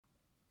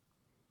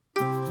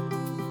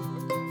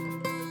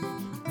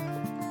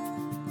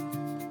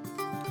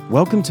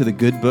Welcome to the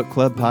Good Book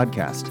Club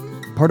podcast,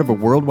 part of a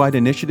worldwide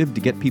initiative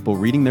to get people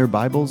reading their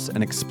Bibles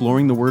and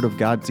exploring the Word of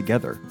God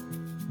together.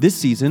 This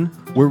season,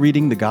 we're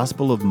reading the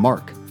Gospel of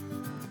Mark.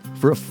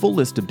 For a full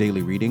list of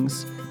daily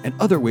readings and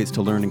other ways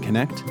to learn and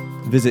connect,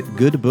 visit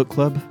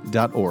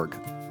goodbookclub.org.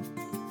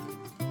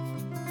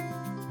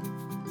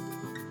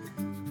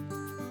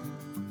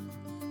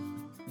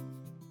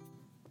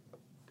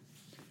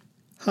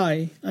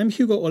 Hi, I'm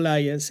Hugo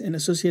Olayas, an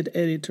associate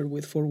editor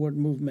with Forward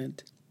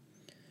Movement.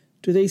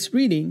 Today's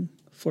reading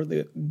for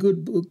the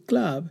Good Book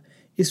Club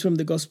is from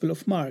the Gospel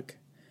of Mark,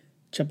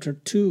 chapter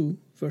 2,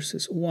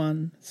 verses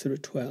 1 through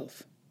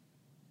 12.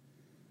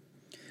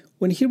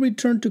 When he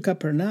returned to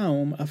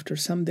Capernaum after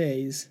some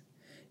days,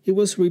 it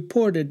was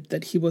reported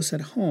that he was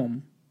at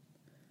home.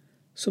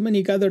 So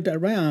many gathered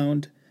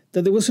around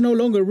that there was no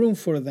longer room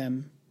for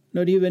them,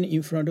 not even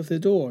in front of the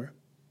door.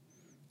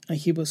 And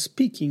he was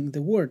speaking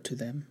the word to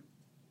them.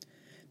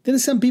 Then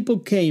some people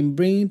came,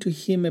 bringing to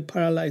him a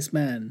paralyzed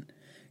man,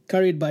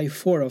 carried by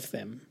 4 of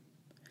them.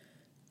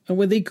 And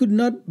when they could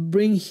not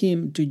bring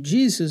him to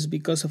Jesus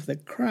because of the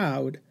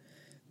crowd,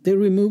 they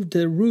removed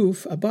the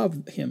roof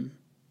above him.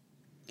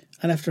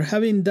 And after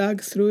having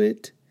dug through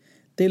it,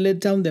 they let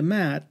down the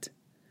mat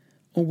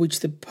on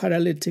which the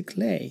paralytic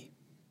lay.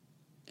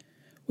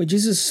 When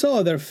Jesus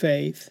saw their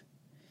faith,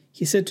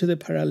 he said to the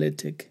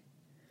paralytic,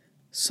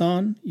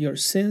 "Son, your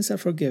sins are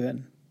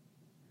forgiven."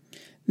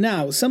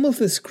 Now, some of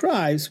the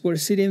scribes were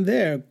sitting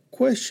there,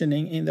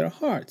 questioning in their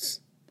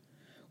hearts,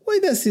 "Why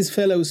does this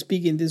fellow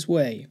speak in this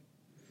way?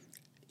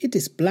 It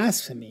is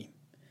blasphemy.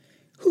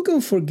 Who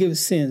can forgive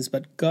sins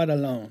but God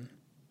alone?"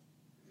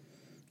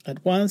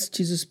 At once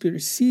Jesus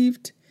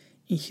perceived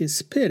in his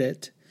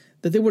spirit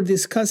that they were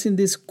discussing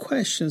these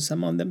questions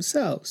among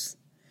themselves.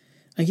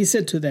 And he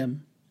said to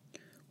them,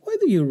 "Why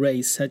do you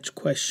raise such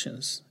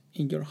questions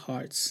in your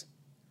hearts?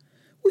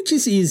 Which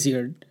is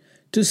easier,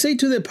 to say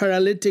to the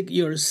paralytic,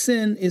 'Your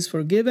sin is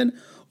forgiven,'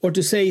 or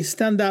to say,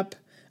 'Stand up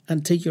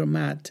and take your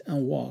mat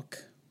and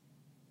walk'?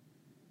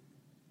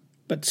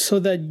 But so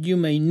that you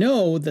may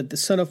know that the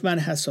Son of Man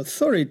has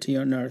authority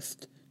on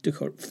earth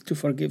to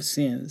forgive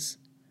sins,"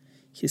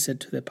 he said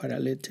to the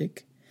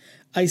paralytic,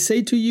 "I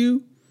say to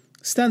you,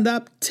 stand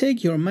up,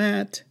 take your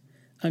mat,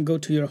 and go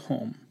to your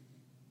home."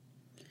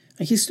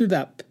 And he stood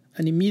up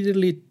and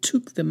immediately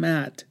took the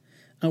mat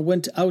and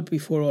went out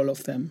before all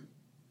of them,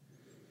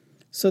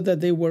 so that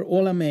they were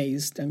all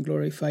amazed and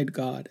glorified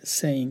God,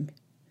 saying,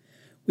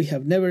 "We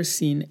have never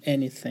seen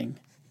anything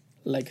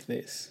like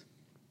this."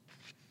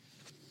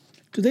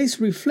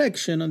 Today's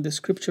reflection on the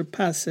scripture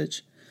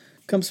passage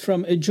comes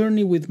from A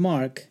Journey with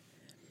Mark,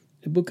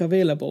 a book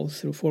available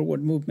through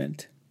Forward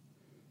Movement.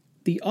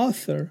 The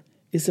author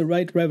is the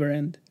Right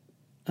Reverend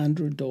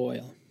Andrew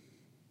Doyle.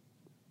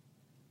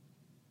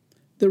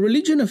 The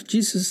religion of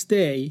Jesus'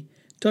 day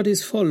taught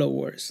his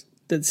followers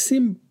that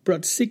sin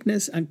brought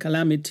sickness and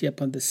calamity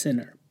upon the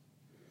sinner.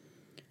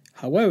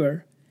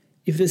 However,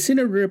 if the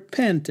sinner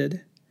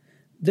repented,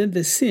 then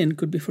the sin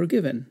could be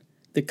forgiven,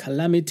 the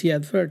calamity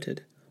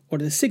averted, or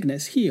the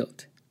sickness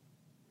healed.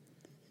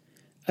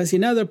 As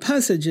in other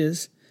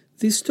passages,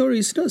 this story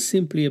is not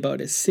simply about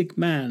a sick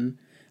man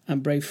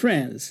and brave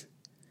friends.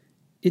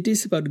 It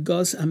is about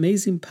God's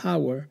amazing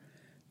power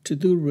to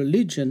do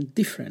religion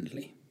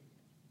differently.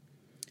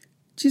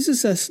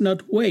 Jesus does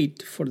not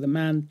wait for the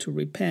man to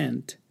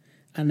repent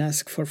and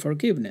ask for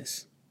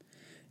forgiveness.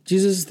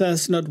 Jesus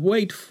does not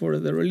wait for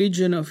the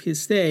religion of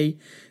his day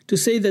to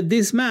say that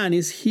this man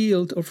is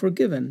healed or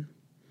forgiven.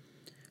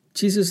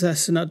 Jesus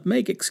does not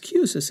make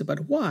excuses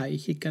about why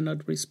he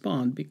cannot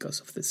respond because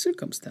of the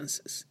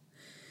circumstances.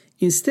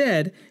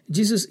 Instead,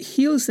 Jesus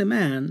heals the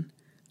man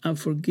and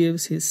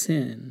forgives his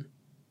sin.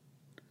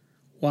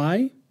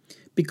 Why?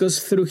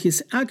 Because through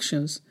his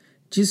actions,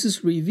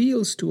 Jesus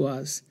reveals to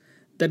us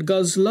that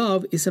God's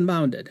love is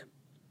unbounded.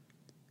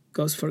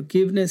 God's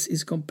forgiveness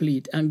is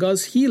complete, and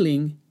God's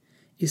healing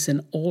is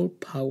an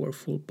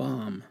all-powerful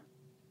balm.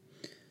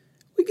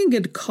 We can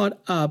get caught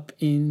up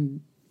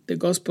in the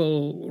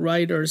gospel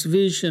writer's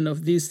vision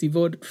of these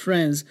devoted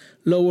friends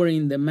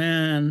lowering the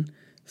man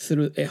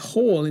through a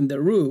hole in the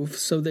roof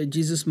so that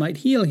Jesus might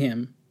heal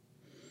him.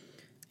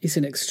 It's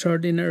an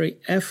extraordinary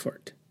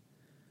effort.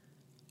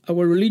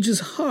 Our religious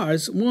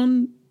hearts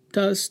want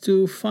us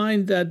to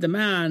find that the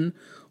man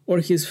or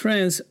his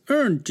friends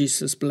earned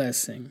Jesus'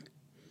 blessing.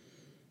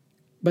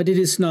 But it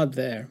is not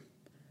there.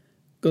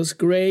 God's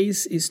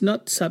grace is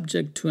not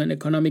subject to an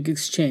economic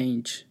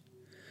exchange.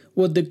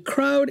 What the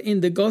crowd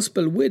in the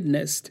gospel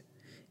witnessed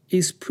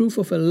is proof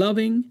of a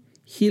loving,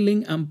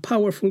 healing, and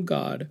powerful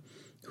God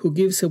who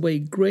gives away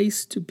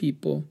grace to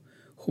people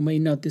who may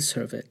not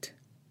deserve it.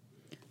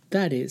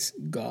 That is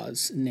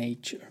God's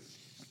nature.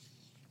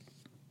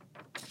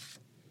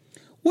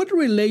 What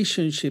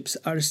relationships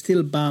are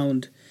still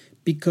bound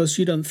because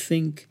you don't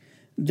think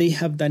they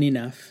have done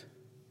enough?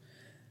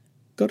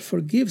 God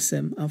forgives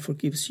them and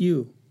forgives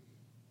you.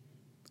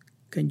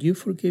 Can you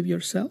forgive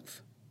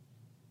yourself?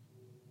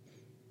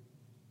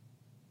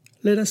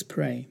 Let us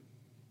pray.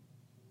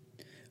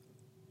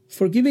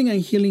 Forgiving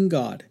and healing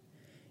God,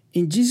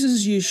 In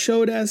Jesus, you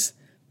showed us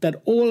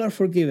that all are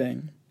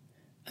forgiven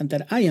and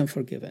that I am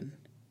forgiven.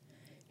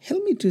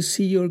 Help me to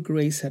see your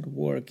grace at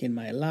work in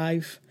my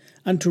life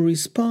and to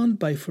respond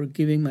by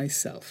forgiving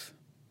myself.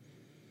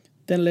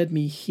 Then let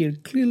me hear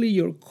clearly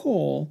your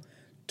call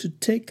to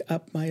take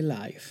up my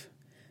life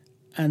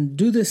and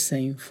do the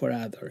same for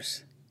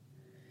others.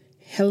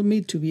 Help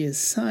me to be a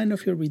sign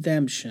of your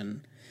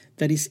redemption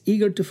that is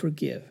eager to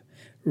forgive,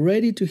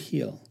 ready to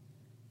heal,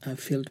 and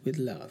filled with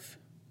love.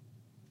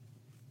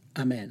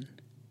 Amen.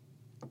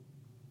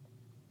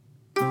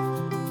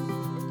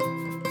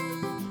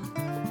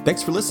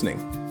 Thanks for listening.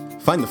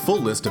 Find the full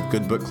list of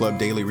Good Book Club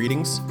daily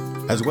readings,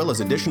 as well as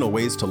additional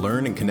ways to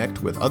learn and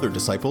connect with other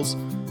disciples,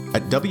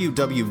 at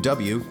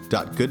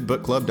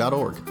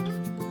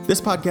www.goodbookclub.org.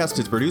 This podcast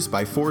is produced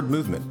by Forward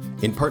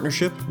Movement in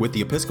partnership with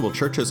the Episcopal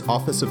Church's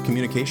Office of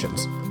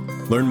Communications.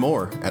 Learn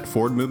more at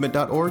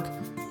forwardmovement.org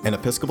and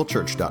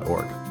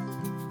episcopalchurch.org.